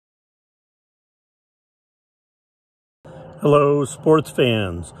Hello, sports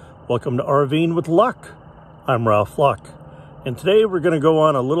fans. Welcome to RVing with Luck. I'm Ralph Luck, and today we're going to go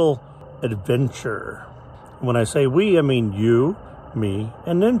on a little adventure. When I say we, I mean you, me,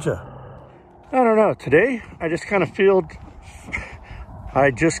 and Ninja. I don't know. Today, I just kind of felt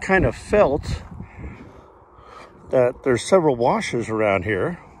that there's several washes around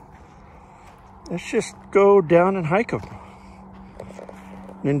here. Let's just go down and hike them.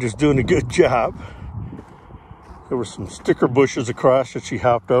 Ninja's doing a good job. There were some sticker bushes across that she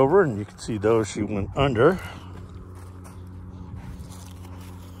hopped over, and you can see those she went under.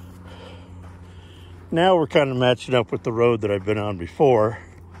 Now we're kind of matching up with the road that I've been on before,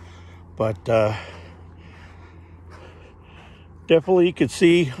 but definitely you could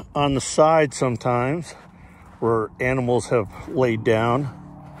see on the side sometimes where animals have laid down.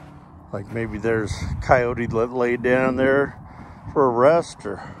 Like maybe there's a coyote that laid down there for a rest,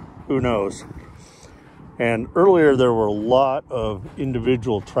 or who knows. And earlier there were a lot of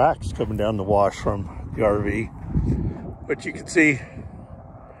individual tracks coming down the wash from the RV. But you can see,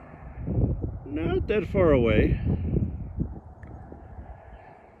 not that far away.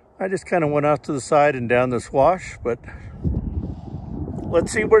 I just kind of went out to the side and down this wash, but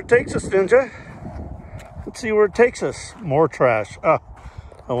let's see where it takes us, Ninja. Let's see where it takes us. More trash. I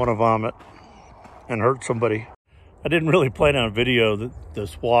want to vomit and hurt somebody. I didn't really plan on video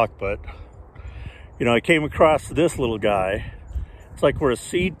this walk, but you know, I came across this little guy. It's like where a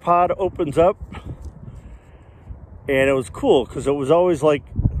seed pod opens up. And it was cool because it was always like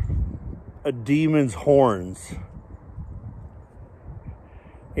a demon's horns.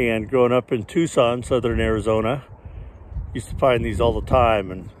 And growing up in Tucson, southern Arizona, used to find these all the time,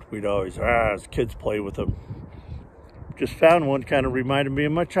 and we'd always, as kids, play with them. Just found one, kind of reminded me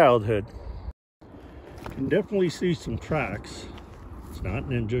of my childhood. Can definitely see some tracks. It's not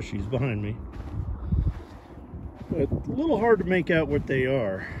Ninja, she's behind me. But a little hard to make out what they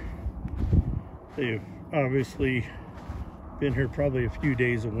are. They've obviously been here probably a few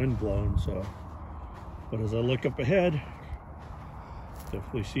days of wind blown, so. But as I look up ahead,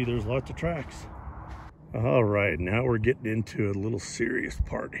 definitely see there's lots of tracks. All right, now we're getting into a little serious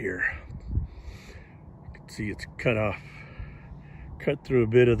part here. You can see it's cut through a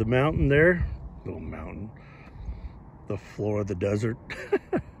bit of the mountain there. Little mountain. The floor of the desert.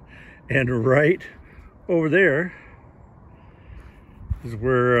 And right over there is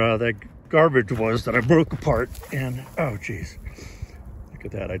where that garbage was that I broke apart. And oh geez, look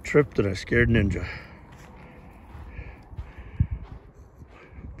at that. I tripped and I scared Ninja.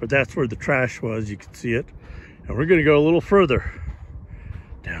 But that's where the trash was. You can see it. And we're gonna go a little further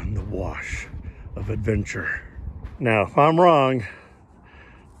down the wash of adventure. Now, if I'm wrong,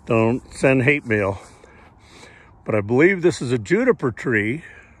 don't send hate mail. But I believe this is a juniper tree.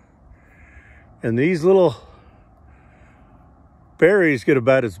 And these little berries get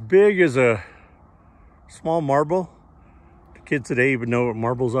about as big as a small marble. The kids today even know what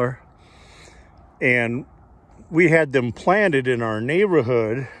marbles are. And we had them planted in our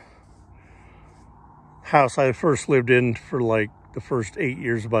neighborhood house I first lived in for like the first 8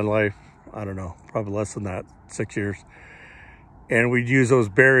 years of my life. I don't know, probably less than that, 6 years. And we'd use those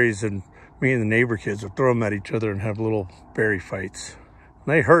berries, and me and the neighbor kids would throw them at each other and have little berry fights.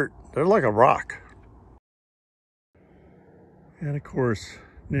 And they hurt. They're like a rock. And of course,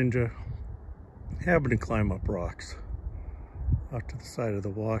 Ninja having to climb up rocks out to the side of the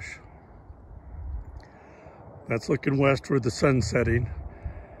wash. That's looking west where the sun's setting.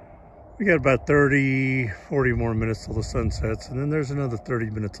 We got about 30, 40 more minutes till the sun sets, and then there's another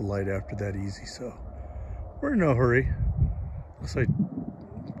 30 minutes of light after that easy, so we're in no hurry. Unless I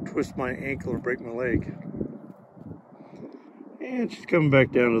twist my ankle or break my leg. And she's coming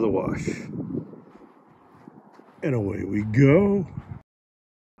back down to the wash. And away we go.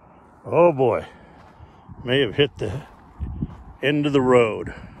 Oh boy, may have hit the end of the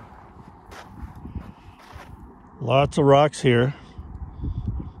road. Lots of rocks here.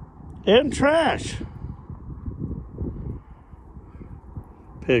 And trash.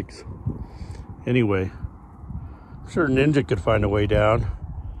 Pigs. Anyway, I'm sure Ninja could find a way down.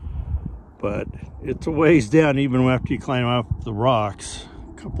 But it's a ways down even after you climb up the rocks.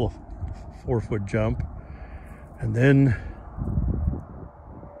 A couple of 4-foot jump. And then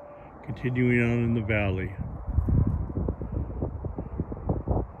continuing on in the valley.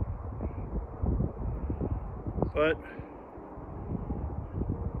 But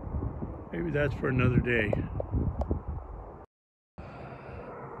maybe that's for another day.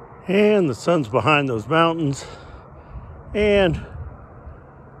 And the sun's behind those mountains. And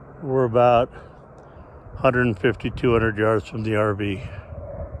we're about 150, 200 yards from the RV.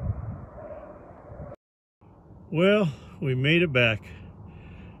 Well, we made it back.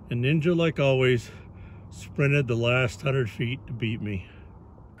 And Ninja, like always, sprinted the last 100 feet to beat me.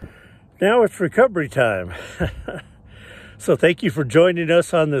 Now it's recovery time. So thank you for joining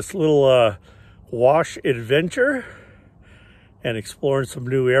us on this little wash adventure and exploring some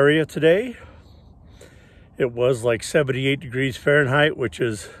new area today. It was like 78 degrees Fahrenheit, which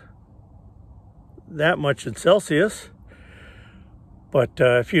is that much in Celsius. But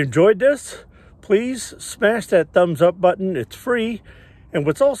if you enjoyed this, please smash that thumbs up button. It's free. And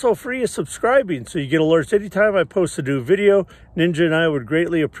what's also free is subscribing, so you get alerts anytime I post a new video. Ninja and I would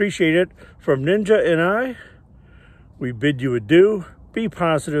greatly appreciate it. From Ninja and I, we bid you adieu. Be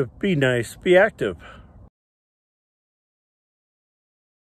positive, be nice, be active.